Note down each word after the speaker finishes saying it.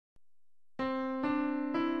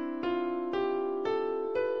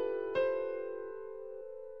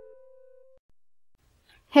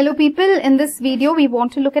Hello people, in this video we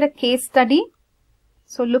want to look at a case study.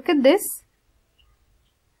 So look at this.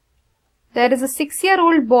 There is a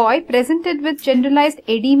 6-year-old boy presented with generalized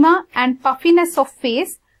edema and puffiness of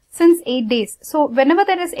face since 8 days. So whenever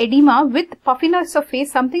there is edema with puffiness of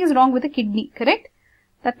face, something is wrong with the kidney, correct?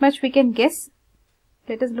 That much we can guess.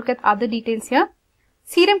 Let us look at other details here.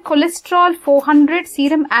 Serum cholesterol 400,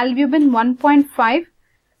 serum albumin 1.5.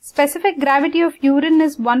 Specific gravity of urine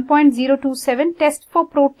is 1.027. Test for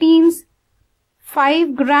proteins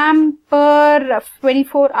 5 gram per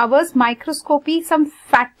 24 hours. Microscopy, some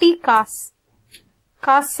fatty casts.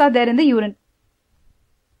 Casts are there in the urine.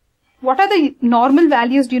 What are the normal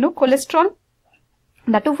values? Do you know? Cholesterol,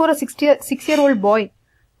 that too for a 6-year-old boy.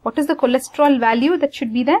 What is the cholesterol value that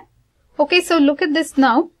should be there? Okay, so look at this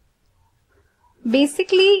now.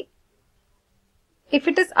 Basically, if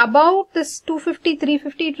it is about this 250,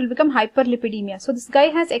 350, it will become hyperlipidemia. So this guy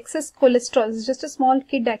has excess cholesterol. This is just a small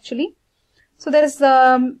kid actually. So there is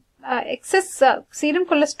excess serum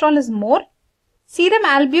cholesterol is more. Serum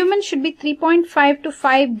albumin should be 3.5 to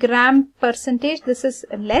 5 gram percentage. This is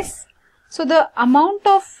less. So the amount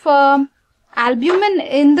of albumin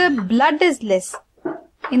in the blood is less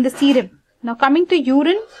in the serum. Now coming to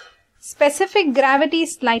urine, specific gravity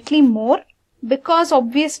is slightly more. Because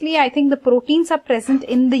obviously I think the proteins are present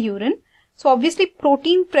in the urine. So obviously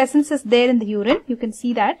protein presence is there in the urine. You can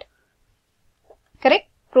see that. Correct?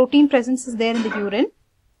 Protein presence is there in the urine.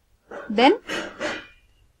 Then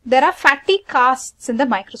there are fatty casts in the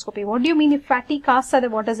microscopy. What do you mean if fatty casts are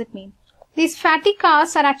there? What does it mean? These fatty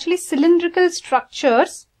casts are actually cylindrical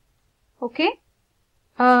structures. Okay?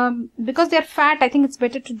 Because they are fat, I think it's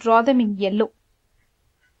better to draw them in yellow.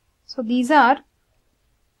 So these are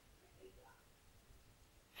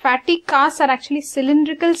fatty casts are actually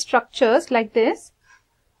cylindrical structures like this.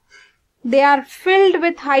 They are filled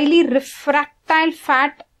with highly refractile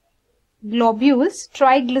fat globules,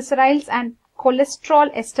 triglycerides and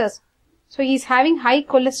cholesterol esters. So he is having high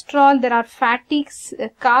cholesterol. There are fatty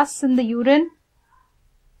casts in the urine.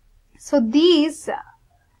 So these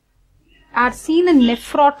are seen in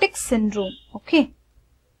nephrotic syndrome. Okay.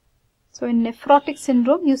 So in nephrotic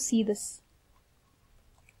syndrome you see this.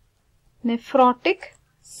 Nephrotic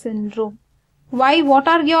syndrome. Why? What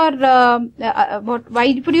are your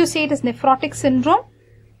why would you say it is nephrotic syndrome?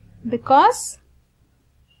 Because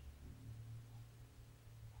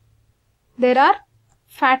there are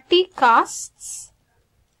fatty casts,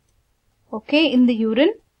 okay, in the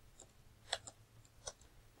urine.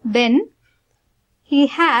 Then he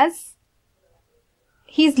is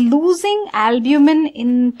losing albumin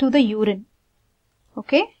into the urine.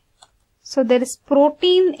 Okay, so there is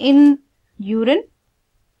protein in urine.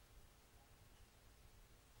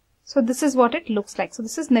 So this is what it looks like. So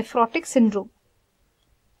this is nephrotic syndrome.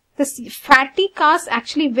 This fatty cast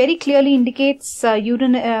actually very clearly indicates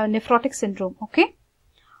nephrotic syndrome. Okay.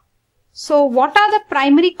 So what are the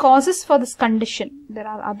primary causes for this condition?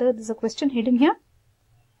 There's a question hidden here.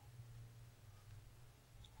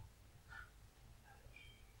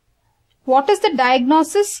 What is the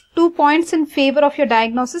diagnosis? 2 points in favor of your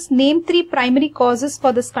diagnosis. Name 3 primary causes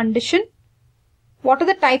for this condition. What are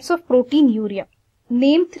the types of proteinuria?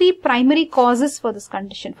 Name 3 primary causes for this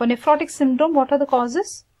condition. For nephrotic syndrome, what are the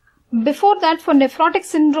causes? Before that, for nephrotic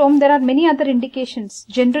syndrome, there are many other indications.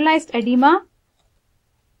 Generalized edema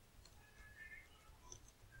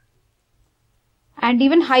and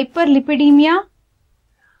even hyperlipidemia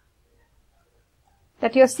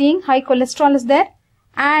that you are seeing. High cholesterol is there.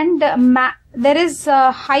 And there is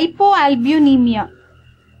hypoalbuminemia.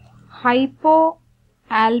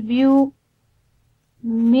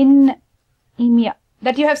 Hypoalbuminemia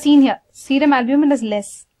that you have seen here. Serum albumin is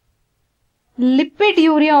less.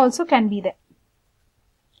 Lipiduria also can be there.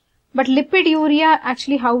 But lipiduria,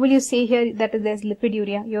 actually, how will you say here that there's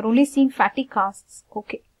lipiduria? You're only seeing fatty casts.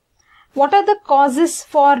 Okay. What are the causes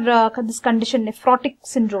for this condition, nephrotic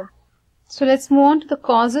syndrome? So let's move on to the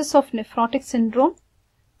causes of nephrotic syndrome.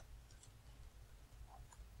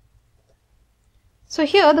 So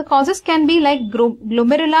here the causes can be like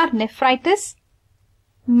glomerular nephritis,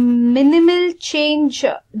 minimal change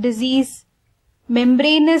disease,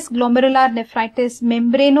 membranous glomerular nephritis,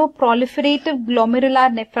 membranoproliferative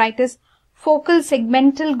glomerular nephritis, focal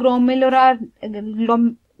segmental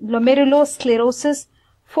glomerulosclerosis,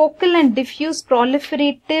 focal and diffuse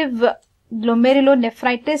proliferative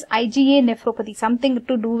glomerulonephritis, IgA nephropathy, something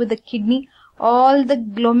to do with the kidney. All the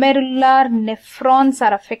glomerular nephrons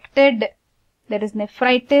are affected. There is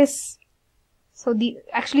nephritis. So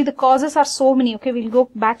actually the causes are so many. Okay, we'll go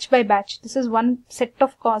batch by batch. This is one set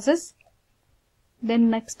of causes. Then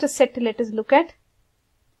next set let us look at.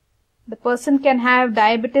 The person can have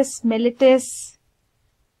diabetes mellitus.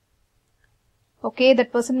 Okay,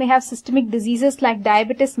 that person may have systemic diseases like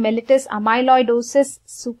diabetes mellitus, amyloidosis,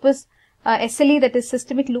 SLE, that is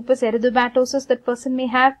systemic lupus erythematosus, that person may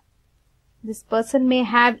have. This person may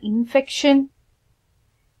have infection.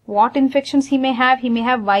 What infections he may have? He may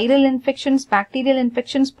have viral infections, bacterial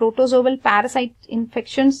infections, protozoal, parasite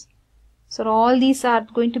infections. So all these are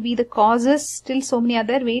going to be the causes. Still so many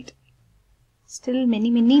other, still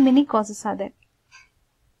many causes are there.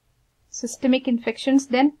 Systemic infections.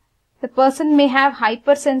 Then the person may have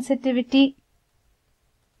hypersensitivity.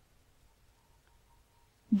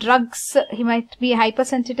 Drugs, he might be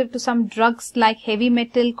hypersensitive to some drugs like heavy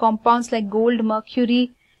metal compounds like gold,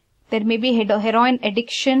 mercury. There may be heroin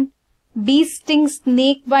addiction. Bee sting,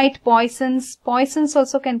 snake bite, poisons. Poisons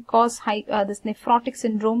also can cause this nephrotic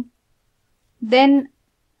syndrome. Then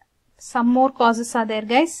some more causes are there,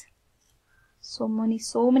 guys. So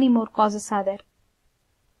many more causes are there.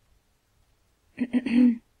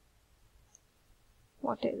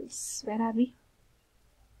 What else? Where are we?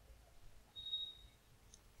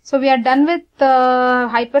 So we are done with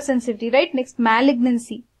hypersensitivity, right? Next,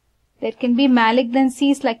 malignancy. There can be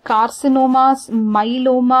malignancies like carcinomas,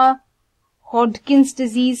 myeloma, Hodgkin's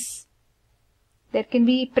disease. There can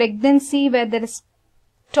be pregnancy where there is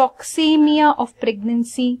toxemia of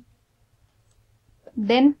pregnancy.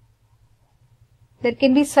 Then there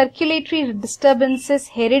can be circulatory disturbances,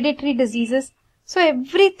 hereditary diseases. So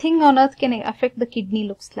everything on earth can affect the kidney,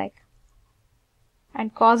 looks like,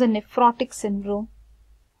 and cause a nephrotic syndrome.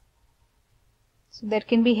 So there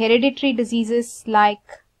can be hereditary diseases like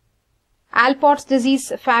Alport's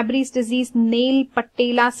disease, Fabry's disease,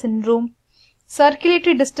 Neil-Patella syndrome.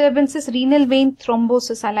 Circulatory disturbances, renal vein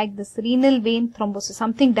thrombosis. I like this. Renal vein thrombosis.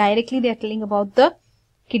 Something directly they are telling about the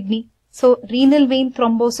kidney. So renal vein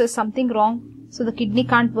thrombosis, something wrong. So the kidney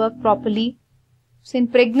can't work properly. So in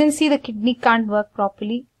pregnancy, the kidney can't work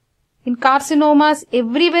properly. In carcinomas,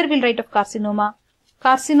 everywhere we'll write of carcinoma.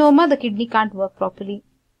 Carcinoma, the kidney can't work properly.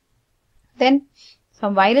 Then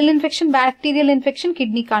some viral infection, bacterial infection,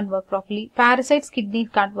 kidney can't work properly. Parasites, kidney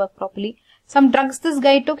can't work properly. Some drugs this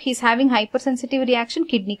guy took, he's having hypersensitive reaction,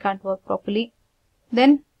 kidney can't work properly.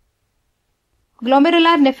 Then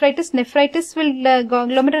glomerular nephritis,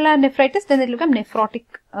 glomerular nephritis, then it will become nephrotic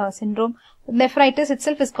syndrome. Nephritis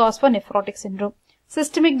itself is cause for nephrotic syndrome.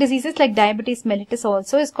 Systemic diseases like diabetes mellitus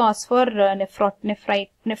also is cause for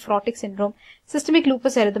nephrotic syndrome. Systemic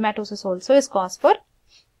lupus erythematosus also is cause for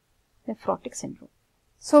nephrotic syndrome.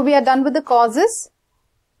 So we are done with the causes.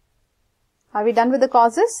 Are we done with the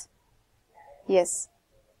causes? Yes.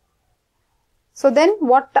 So then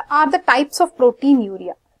what are the types of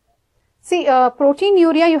proteinuria? See,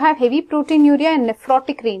 proteinuria, you have heavy proteinuria and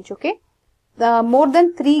nephrotic range, okay? More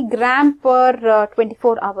than 3 gram per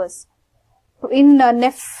 24 hours. In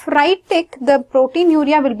nephritic, the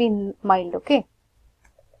proteinuria will be mild, okay?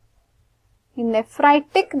 In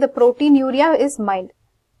nephritic, the proteinuria is mild.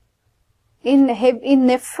 In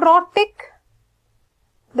nephrotic,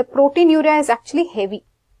 the proteinuria is actually heavy.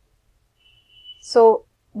 So,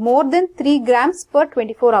 more than 3 grams per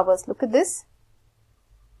 24 hours. Look at this.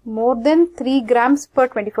 More than 3 grams per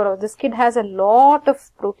 24 hours. This kid has a lot of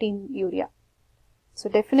proteinuria. So,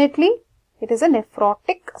 definitely, it is a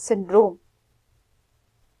nephrotic syndrome.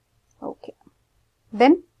 Okay.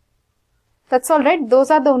 Then, that's alright. Those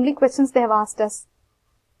are the only questions they have asked us.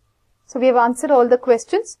 So, we have answered all the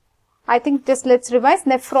questions. I think just let's revise.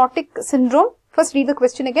 Nephrotic syndrome. First read the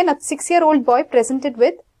question again. A 6-year-old boy presented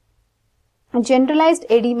with generalized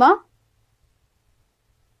edema,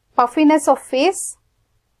 puffiness of face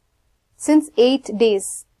since 8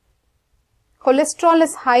 days. Cholesterol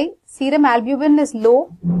is high, serum albumin is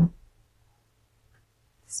low,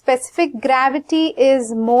 specific gravity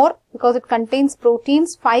is more because it contains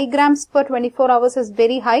proteins. 5 grams per 24 hours is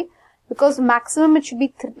very high because maximum it should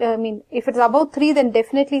be, if it's above 3 then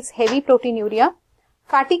definitely it's heavy proteinuria.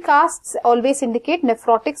 Fatty casts always indicate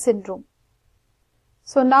nephrotic syndrome.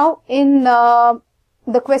 So now in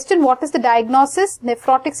the question, what is the diagnosis?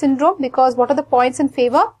 Nephrotic syndrome, because what are the points in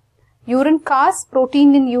favor? Urine cast,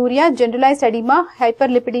 protein in urea, generalized edema,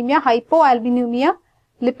 hyperlipidemia, hypoalbuminemia,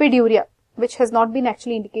 lipiduria, which has not been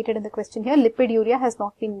actually indicated in the question here. Lipiduria has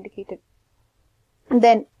not been indicated. And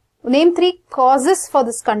then name 3 causes for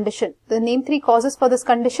this condition. The name 3 causes for this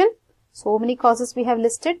condition. So many causes we have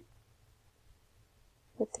listed.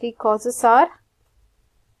 The 3 causes are,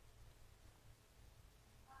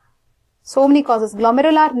 so many causes.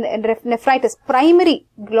 Glomerular nephritis, primary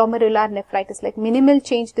glomerular nephritis like minimal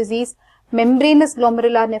change disease, membranous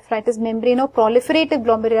glomerular nephritis, membranoproliferative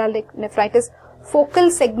glomerular nephritis, focal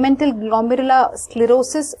segmental glomerular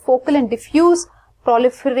sclerosis, focal and diffuse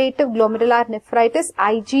proliferative glomerular nephritis,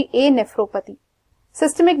 IgA nephropathy.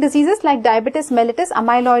 Systemic diseases like diabetes mellitus,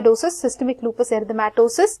 amyloidosis, systemic lupus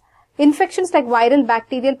erythematosus, infections like viral,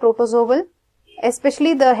 bacterial, protozoal,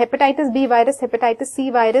 especially the hepatitis B virus, hepatitis C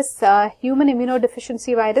virus, human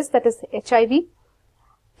immunodeficiency virus, that is HIV.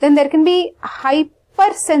 Then there can be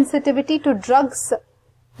hypersensitivity to drugs.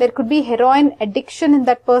 There could be heroin addiction in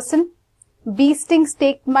that person. Bee sting,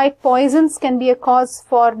 snake bite, poisons can be a cause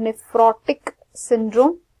for nephrotic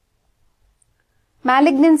syndrome.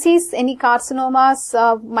 Malignancies, any carcinomas,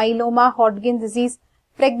 myeloma, Hodgkin's disease.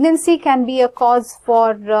 Pregnancy can be a cause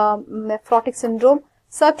for nephrotic syndrome.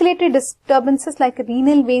 Circulatory disturbances like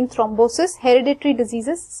renal vein thrombosis, hereditary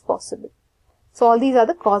diseases is possible. So all these are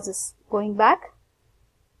the causes. Going back.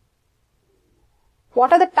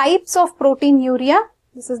 What are the types of proteinuria?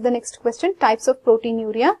 This is the next question. Types of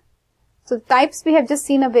proteinuria. So the types we have just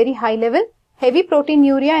seen a very high level. Heavy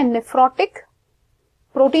proteinuria and nephrotic.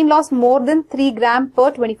 Protein loss more than 3 gram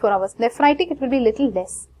per 24 hours. Nephritic, it will be little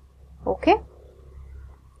less. Okay.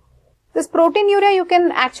 This proteinuria, you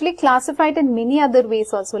can actually classify it in many other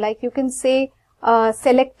ways also. Like you can say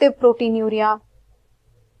selective proteinuria.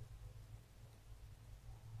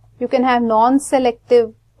 You can have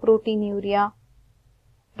non-selective proteinuria.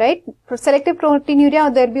 Right? For selective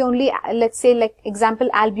proteinuria, there will be only, let's say, like example,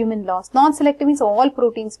 albumin loss. Non-selective means all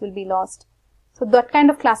proteins will be lost. So that kind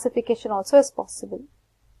of classification also is possible.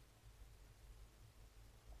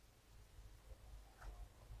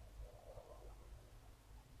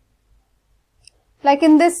 Like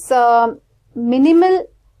in this minimal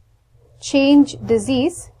change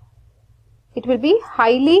disease, it will be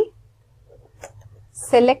highly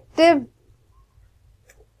selective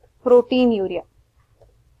proteinuria.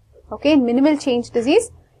 Okay, in minimal change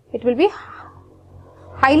disease, it will be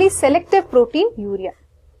highly selective proteinuria.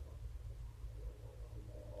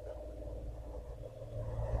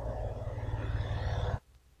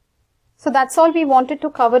 So that's all we wanted to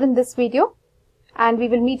cover in this video, and we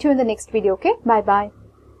will meet you in the next video. Okay, bye bye.